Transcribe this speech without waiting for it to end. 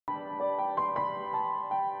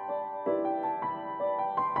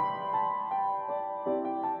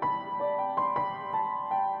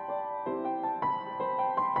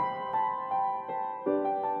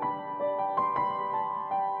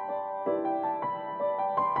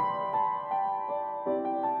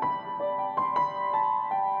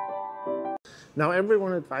Now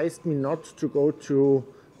everyone advised me not to go to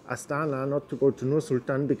Astana, not to go to Nur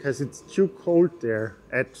Sultan, because it's too cold there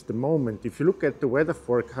at the moment. If you look at the weather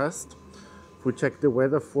forecast, if we check the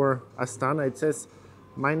weather for Astana, it says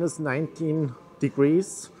minus 19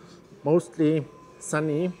 degrees, mostly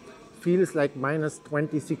sunny, feels like minus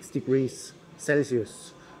 26 degrees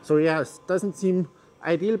Celsius. So yeah, it doesn't seem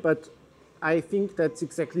ideal, but I think that's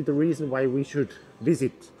exactly the reason why we should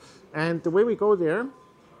visit. And the way we go there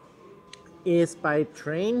is by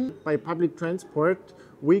train, by public transport.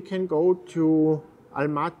 We can go to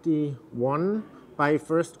Almaty I by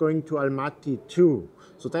first going to Almaty II.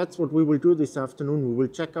 So that's what we will do this afternoon. We will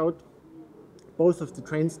check out both of the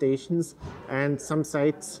train stations and some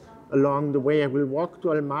sites along the way. I will walk to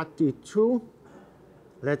Almaty II.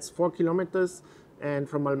 That's 4 kilometers. And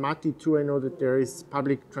from Almaty II, I know that there is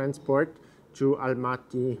public transport to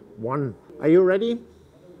Almaty I. Are you ready?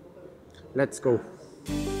 Let's go.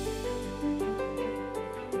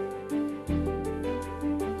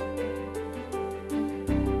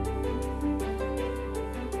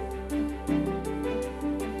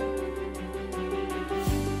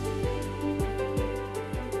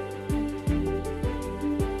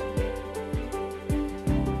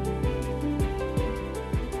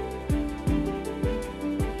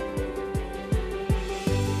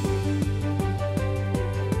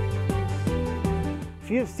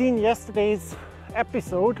 If you've seen yesterday's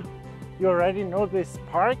episode, you already know this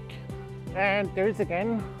park, and there is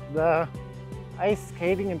again the ice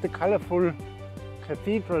skating and the colorful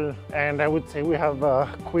cathedral, and I would say we have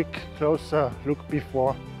a quick closer look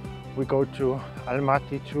before we go to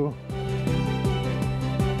Almaty II.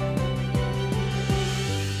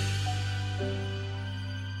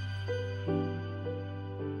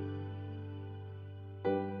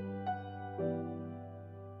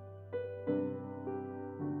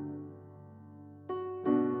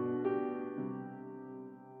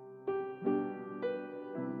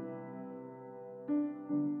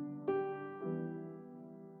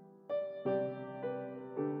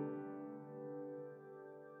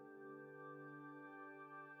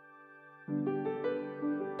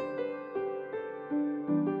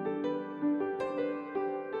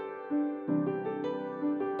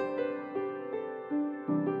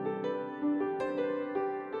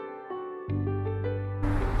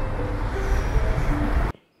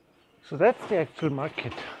 So that's the actual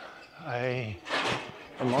market. I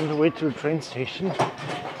am on the way to the train station,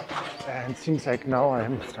 and it seems like now I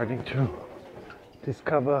am starting to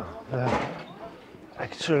discover the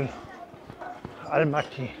actual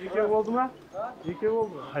Almaty.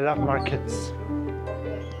 I love markets.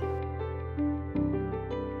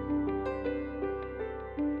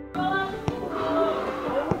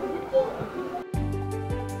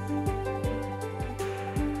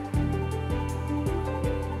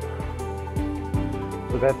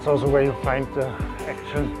 So that's also where you find the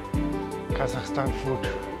actual Kazakhstan food.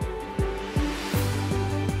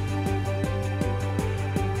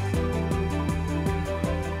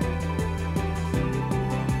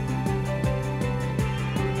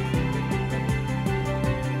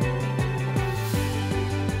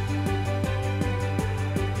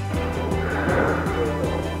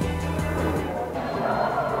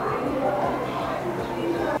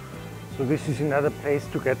 So this is another place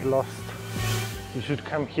to get lost. You should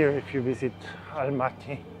come here if you visit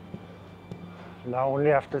Almaty. Now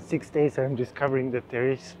only after 6 days I'm discovering that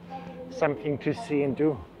there is something to see and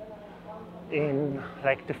do. In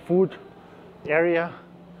like the food area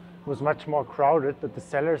was much more crowded, but the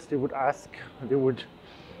sellers, they would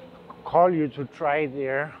call you to try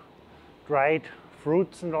their dried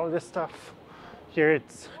fruits and all this stuff. Here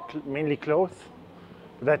it's mainly clothes.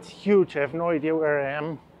 That's huge. I have no idea where I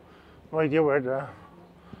am, no idea where the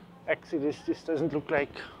exit is. This doesn't look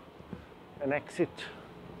like an exit.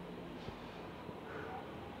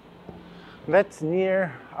 That's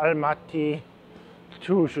near Almaty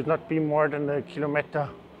II. Should not be more than a kilometer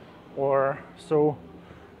or so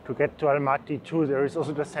to get to Almaty II. There is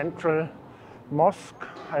also the central mosque.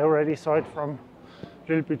 I already saw it from a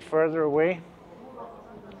little bit further away.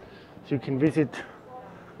 So you can visit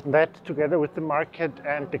that together with the market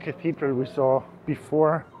and the cathedral we saw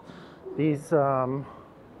before. These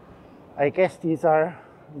I guess these are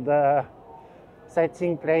the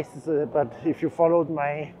sightseeing places, but if you followed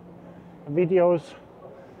my videos,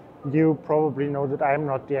 you probably know that I'm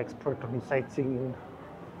not the expert on sightseeing in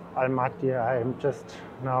Almaty. I am just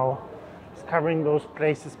now discovering those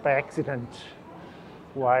places by accident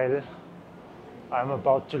while I'm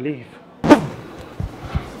about to leave.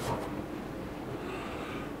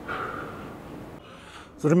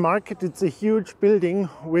 So the market, it's a huge building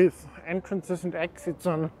with entrances and exits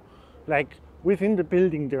on like within the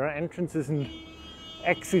building there are entrances and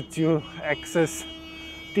exits. You access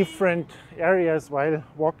different areas while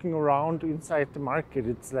walking around inside the market.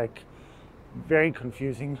 It's like very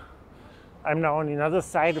confusing. I'm now on another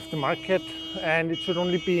side of the market, and it should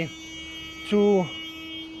only be two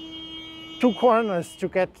corners to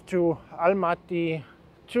get to Almaty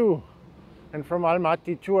II. And from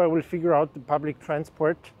Almaty II I will figure out the public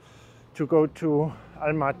transport to go to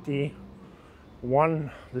Almaty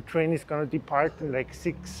I. The train is going to depart in like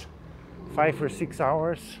 5 or 6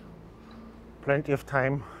 hours. Plenty of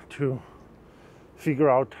time to figure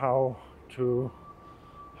out how to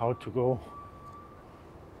go.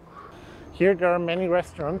 Here there are many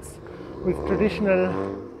restaurants with traditional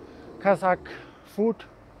Kazakh food,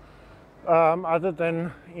 other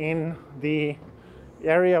than in the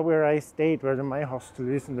area where I stayed, where my hostel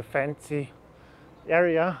is, in the fancy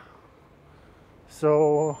area.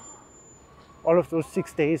 So all of those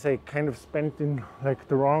 6 days I kind of spent in like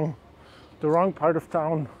the wrong part of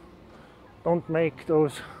town. Don't make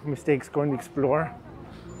those mistakes, go and explore.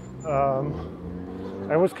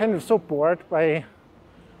 I was kind of so bored by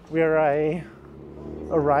where I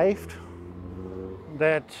arrived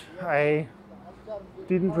that I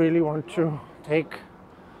didn't really want to take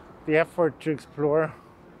the effort to explore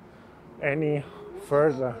any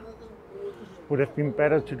further. Would have been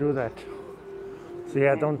better to do that. So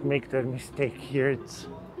yeah, don't make that mistake here. It's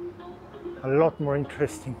a lot more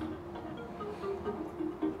interesting.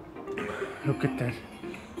 Look at that.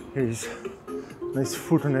 There's nice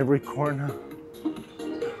food on every corner.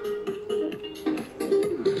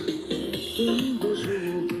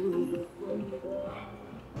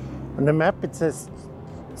 On the map it says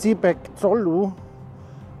Zenkov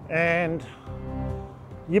and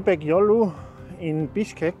Yolu in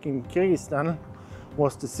Bishkek in Kyrgyzstan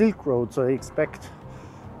was the Silk Road, so I expect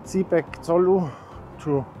Zenkov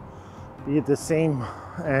to be the same.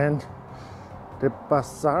 And the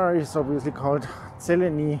bazaar is obviously called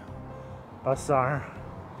Zelyoniy Bazaar.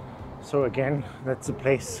 So again, that's a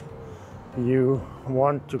place you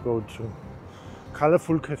want to go to.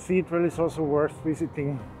 Colorful cathedral is also worth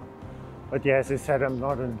visiting. But yeah, as I said, I'm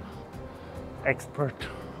not an expert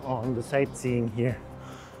on the sightseeing here.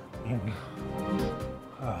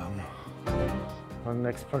 Not an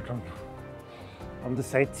expert on the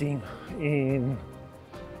sightseeing in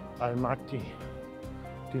Almaty.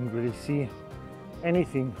 Didn't really see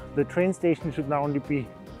anything. The train station should now only be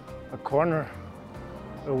a corner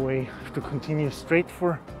away. Have to continue straight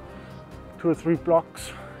for 2 or 3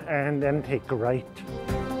 blocks and then take a right.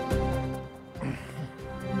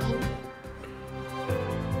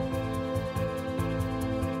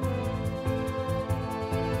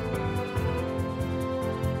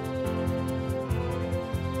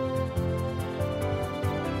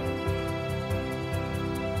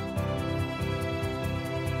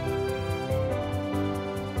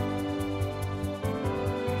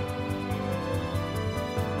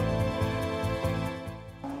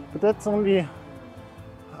 But that's only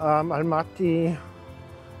Almaty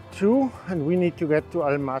II, and we need to get to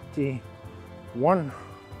Almaty I.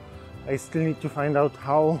 I still need to find out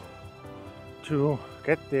how to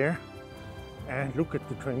get there. And look at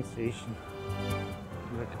the train station.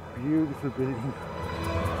 Like a beautiful building.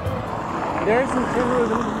 There's in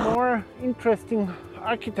general more interesting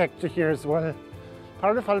architecture here as well.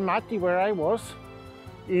 Part of Almaty where I was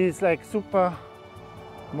is like super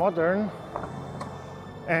modern,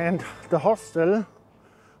 and the hostel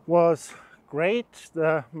was great.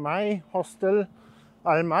 My hostel,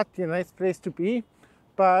 Almaty, a nice place to be,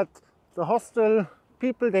 but the hostel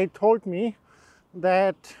people, they told me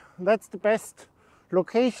that that's the best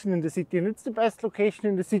location in the city, and it's the best location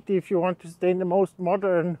in the city if you want to stay in the most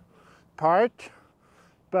modern part.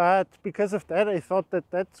 But because of that, I thought that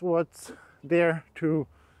that's what's there to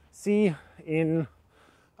see in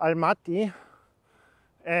Almaty,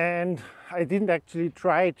 and I didn't actually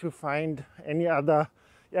try to find any other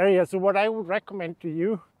area. So what I would recommend to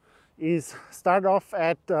you is start off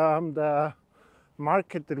at the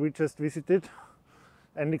market that we just visited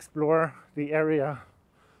and explore the area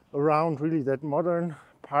around. Really, that modern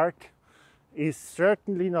part is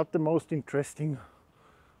certainly not the most interesting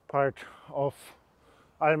part of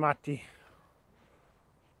Almaty.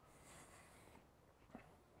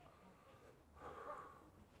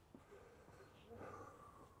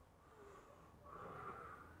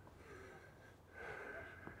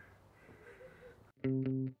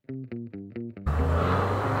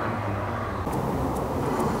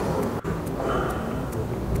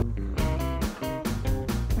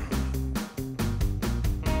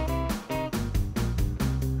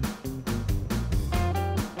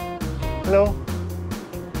 Hello.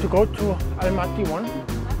 to go to Almaty I.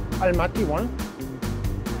 Almaty I.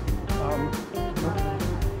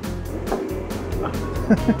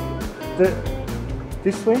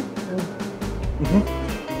 This way?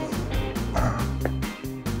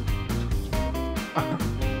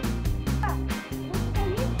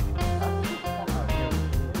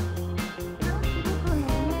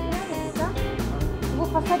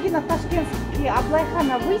 Посади на ташкентский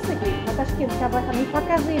Аблайхана, высади на ташкентский Аблайхана и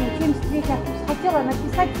покажи ему 73 автобус. Хотела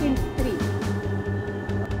написать 73.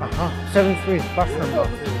 Ага, 73, bus number.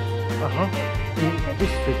 Ага, this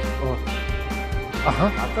street. Oh.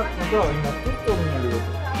 Ага. А как туда? На ту сторону или вот?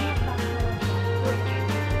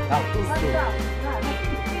 А, в ту сторону.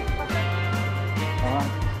 Ага.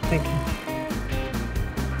 Thank you.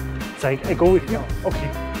 So I go with you? Okay,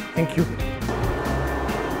 thank you.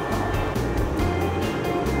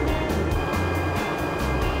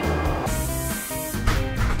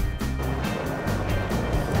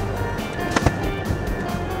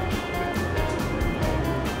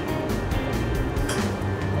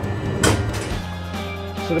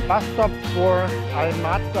 So the bus stop for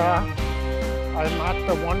Almaty I is not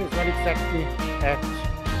exactly at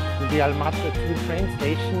the Almaty II train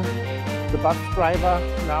station. The bus driver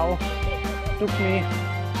now took me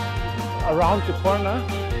around the corner,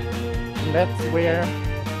 and that's where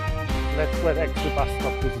the actual bus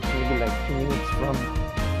stop is. It's maybe like 2 minutes from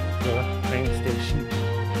the train station.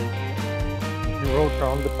 He wrote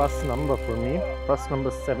down the bus number for me, bus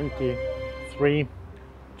number 73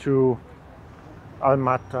 to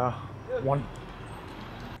Almaty I.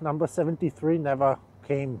 Number 73 never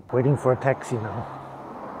came. Waiting for a taxi now.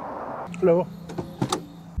 Hello.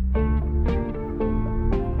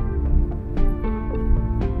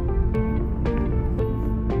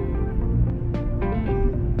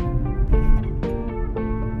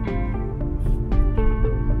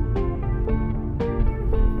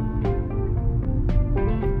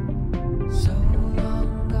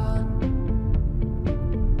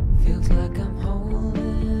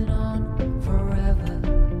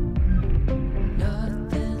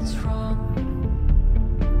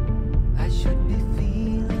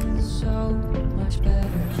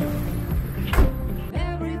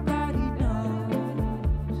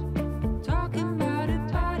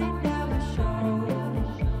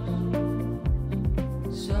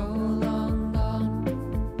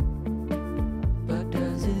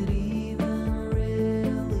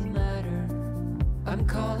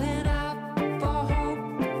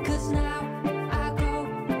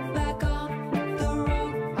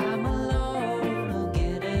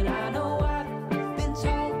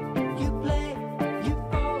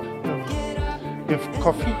 You have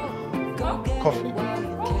coffee? Coffee?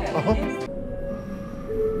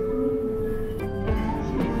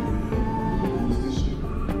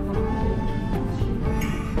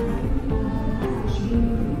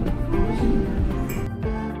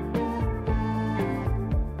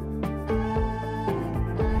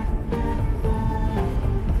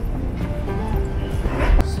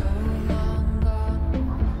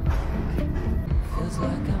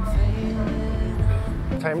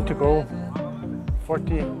 Time to go.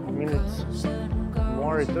 40 minutes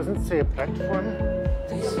more. It doesn't say a platform,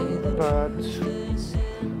 but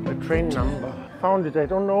a train number. Found it. I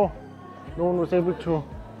don't know. No one was able to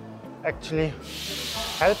actually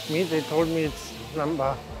help me. They told me it's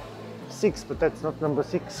number 6, but that's not number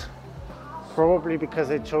 6. Probably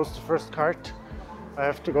because I chose the first card. I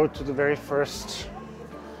have to go to the very first,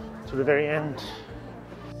 to the very end.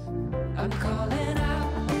 I'm calling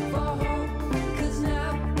out for hope, 'cause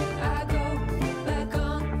now I go back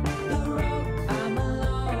on the road. I'm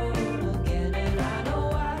alone again, and I know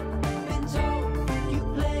I've been told you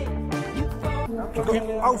play, you fall.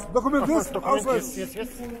 Okay. Auf, Dokument, Document, Ausweis. yes.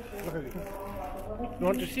 You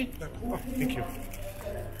want to see? Oh, thank you.